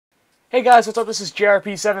Hey guys, what's up? This is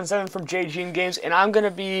JRP77 from JG Games, and I'm going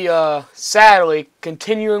to be, sadly,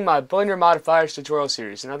 continuing my Blender Modifiers tutorial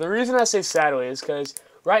series. Now, the reason I say sadly is because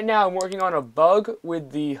right now I'm working on a bug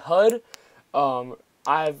with the HUD.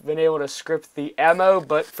 I've been able to script the ammo,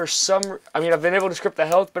 but I've been able to script the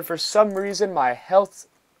health, but for some reason my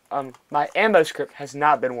ammo script has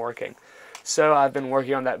not been working. So I've been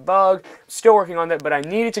working on that bug, still working on that, but I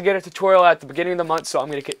needed to get a tutorial at the beginning of the month, so I'm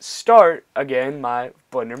going to start again my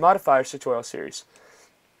Blender Modifiers tutorial series.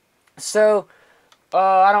 So,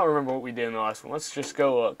 I don't remember what we did in the last one. Let's just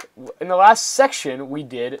go look. In the last section, we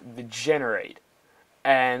did the generate.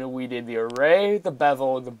 And we did the array, the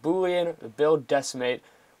bevel, the boolean, the build, decimate.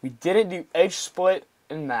 We didn't do edge split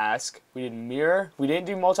and mask. We did mirror. We didn't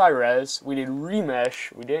do multi-res. We did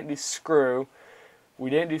remesh. We didn't do screw. We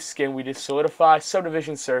didn't do skin, we did solidify,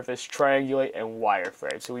 subdivision surface, triangulate, and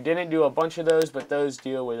wireframe. So we didn't do a bunch of those, but those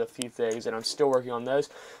deal with a few things, and I'm still working on those.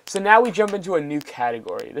 So now we jump into a new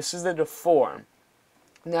category. This is the deform.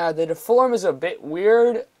 Now, the deform is a bit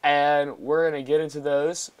weird, and we're going to get into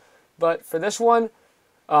those. But for this one,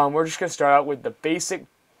 we're just going to start out with the basic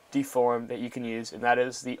deform that you can use, and that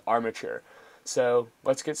is the armature. So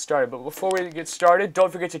let's get started. But before we get started,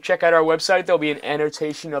 don't forget to check out our website. There'll be an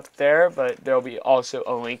annotation up there, but there'll be also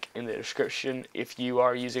a link in the description if you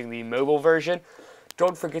are using the mobile version.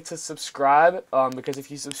 Don't forget to subscribe, because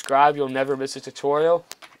if you subscribe, you'll never miss a tutorial,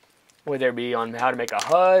 whether it be on how to make a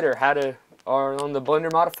HUD or on the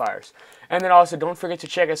Blender modifiers. And then also don't forget to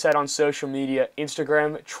check us out on social media: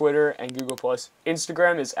 Instagram, Twitter, and Google+.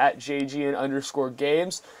 Instagram is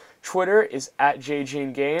 @JGN_games. Twitter is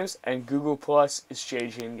 @JGNGames, and Google Plus is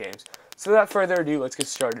JGNGames. So without further ado, let's get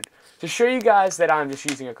started. To show you guys that I'm just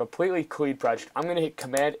using a completely clean project, I'm going to hit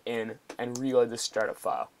Command-N and reload the startup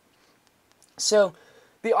file. So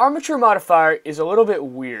the Armature Modifier is a little bit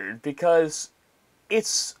weird because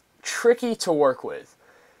it's tricky to work with.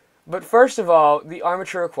 But first of all, the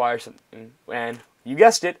armature requires something, and you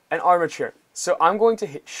guessed it, an armature. So I'm going to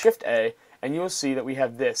hit Shift-A, and you will see that we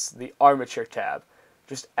have this, the Armature tab.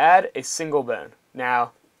 Just add a single bone.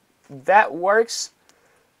 Now, that works,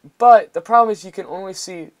 but the problem is you can only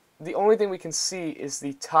see, the only thing we can see is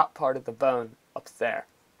the top part of the bone up there.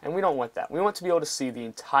 And we don't want that. We want to be able to see the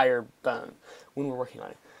entire bone when we're working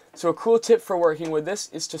on it. So a cool tip for working with this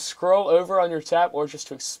is to scroll over on your tab, or just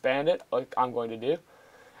to expand it, like I'm going to do,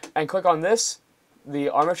 and click on this, the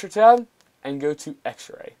Armature tab, and go to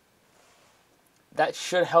X-ray. That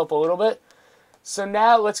should help a little bit. So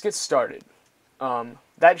now let's get started.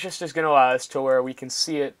 That just is going to allow us to where we can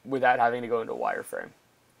see it without having to go into wireframe.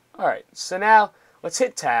 Alright, so now let's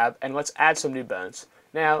hit tab and let's add some new bones.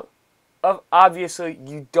 Now, obviously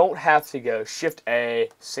you don't have to go Shift-A,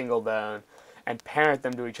 single bone, and parent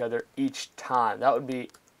them to each other each time. That would be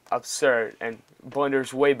absurd, and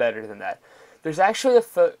Blender's way better than that. There's actually a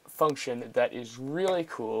function that is really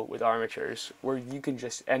cool with armatures where you can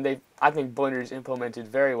just, and I think Blender's implemented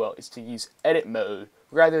very well, is to use edit mode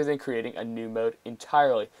rather than creating a new mode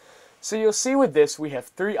entirely. So you'll see with this we have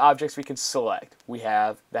three objects we can select. We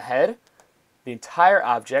have the head, the entire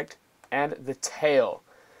object, and the tail.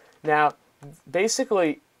 Now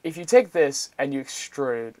basically if you take this and you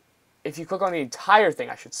extrude, if you click on the entire thing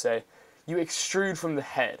I should say, you extrude from the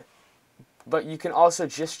head. But you can also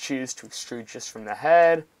just choose to extrude just from the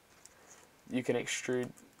head. You can extrude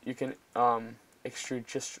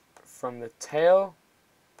just from the tail.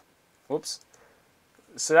 Whoops.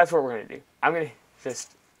 So that's what we're going to do. I'm going to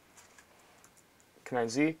just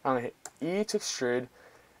Command-Z. I'm going to hit E to extrude. And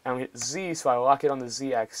I'm going to hit Z so I lock it on the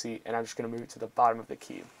Z axis. And I'm just going to move it to the bottom of the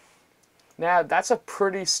cube. Now that's a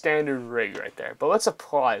pretty standard rig right there. But let's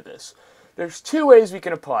apply this. There's two ways we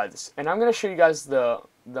can apply this. And I'm going to show you guys the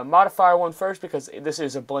modifier one first, because this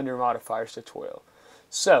is a Blender modifiers tutorial.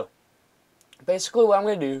 So basically what I'm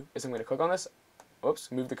going to do is I'm going to click on this,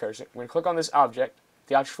 whoops, move the cursor. I'm going to click on this object,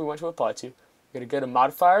 the object we want to apply to. I'm going to go to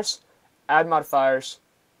modifiers, add modifiers,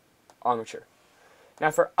 armature.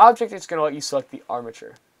 Now for object, it's going to let you select the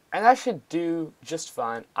armature, and that should do just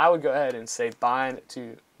fine. I would go ahead and say bind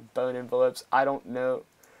to bone envelopes. I don't know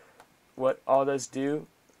what all those do,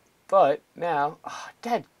 but now,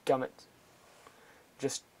 dadgummit.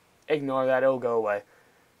 Just ignore that, it'll go away.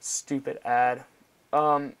 Stupid ad.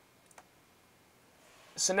 So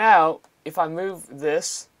now, if I move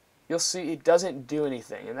this, you'll see it doesn't do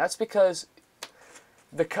anything. And that's because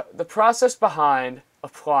the process behind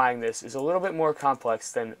applying this is a little bit more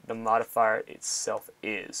complex than the modifier itself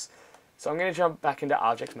is. So I'm going to jump back into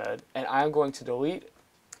object mode, and I'm going to delete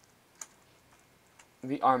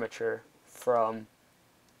the armature from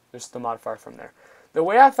just the modifier from there. The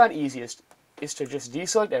way I found easiest is to just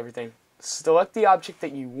deselect everything, select the object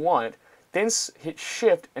that you want, then hit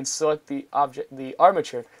Shift and select the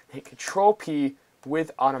armature, and hit Control P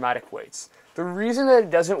with automatic weights. The reason that it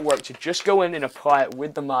doesn't work to just go in and apply it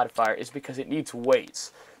with the modifier is because it needs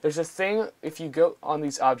weights. There's a thing, if you go on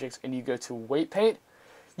these objects and you go to weight paint,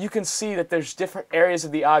 you can see that there's different areas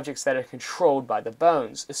of the objects that are controlled by the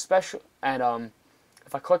bones, especially, and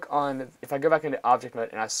if I go back into object mode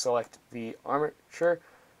and I select the armature,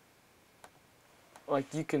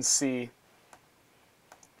 like you can see,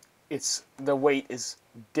 the weight is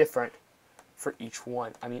different for each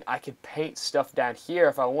one. I mean, I could paint stuff down here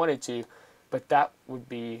if I wanted to, but that would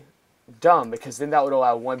be dumb because then that would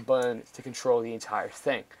allow one bone to control the entire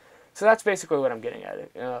thing. So that's basically what I'm getting at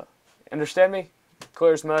it. Understand me?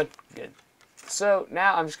 Clear as mud? Good. So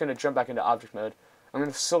now I'm just going to jump back into object mode. I'm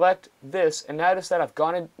going to select this, and notice that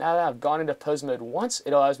now that I've gone into pose mode once,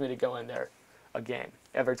 it allows me to go in there again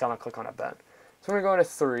every time I click on a bone. So I'm going to go into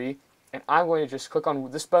 3, and I'm going to just click on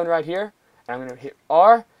this bone right here, and I'm going to hit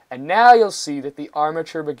R, and now you'll see that the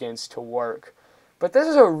armature begins to work. But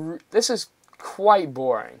this is quite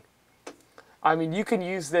boring. I mean, you can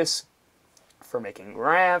use this for making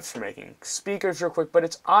ramps, for making speakers real quick, but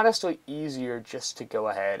it's honestly easier just to go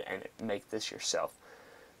ahead and make this yourself.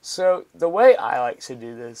 So the way I like to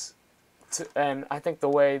do this, and I think the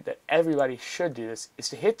way that everybody should do this, is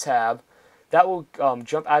to hit Tab. That will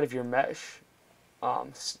jump out of your mesh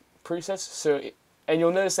presets, and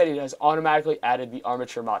you'll notice that it has automatically added the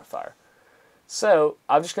Armature Modifier. So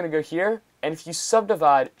I'm just going to go here, and if you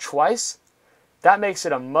subdivide twice, that makes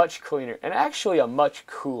it a much cleaner and actually a much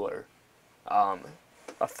cooler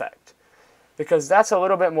effect, because that's a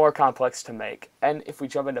little bit more complex to make. And if we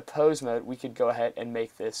jump into pose mode, we could go ahead and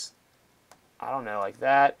make this, I don't know, like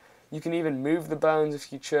that. You can even move the bones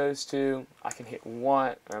if you chose to. I can hit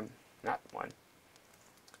 1, not 1.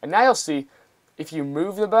 And now you'll see, if you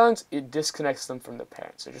move the bones, it disconnects them from the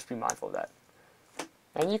parent, so just be mindful of that.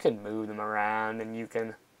 And you can move them around, and you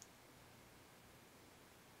can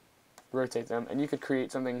rotate them, and you could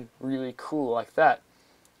create something really cool like that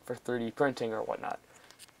for 3D printing or whatnot.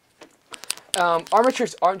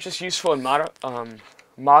 Armatures aren't just useful in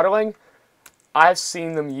modeling. I've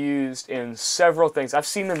seen them used in several things. I've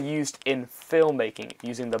seen them used in filmmaking,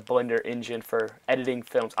 using the Blender engine for editing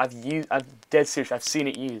films. I'm dead serious, I've seen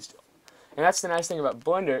it used. And that's the nice thing about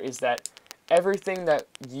Blender, is that everything that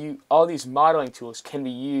all these modeling tools can be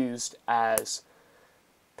used as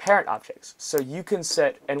parent objects. So you can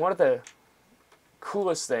set, and one of the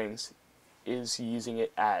coolest things is using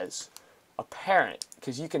it as a parent,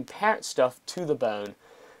 because you can parent stuff to the bone,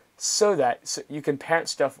 so you can parent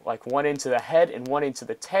stuff like one into the head and one into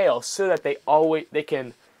the tail, so that they always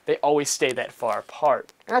stay that far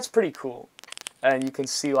apart. And that's pretty cool. And you can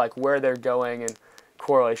see like where they're going and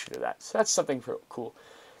correlation to that. So that's something cool.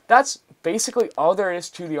 That's basically all there is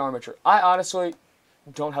to the armature. I honestly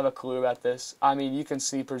don't have a clue about this. I mean, you can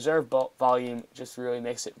see preserve volume just really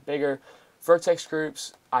makes it bigger. Vertex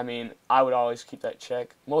groups, I mean, I would always keep that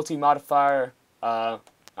check. Multi-modifier, I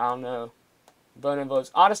don't know. Bone envelopes.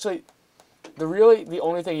 Honestly, the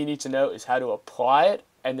only thing you need to know is how to apply it,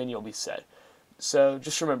 and then you'll be set. So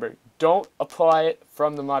just remember, don't apply it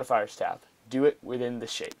from the modifiers tab. Do it within the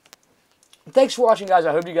shape. Thanks for watching, guys.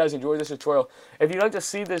 I hope you guys enjoyed this tutorial. If you'd like to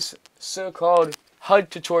see this so-called HUD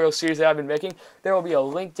tutorial series that I've been making, there will be a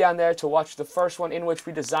link down there to watch the first one, in which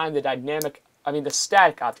we designed the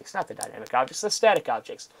static objects, not the dynamic objects, the static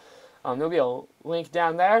objects. There'll be a link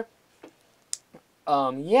down there.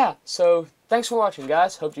 Yeah, so thanks for watching,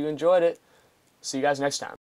 guys. Hope you enjoyed it. See you guys next time.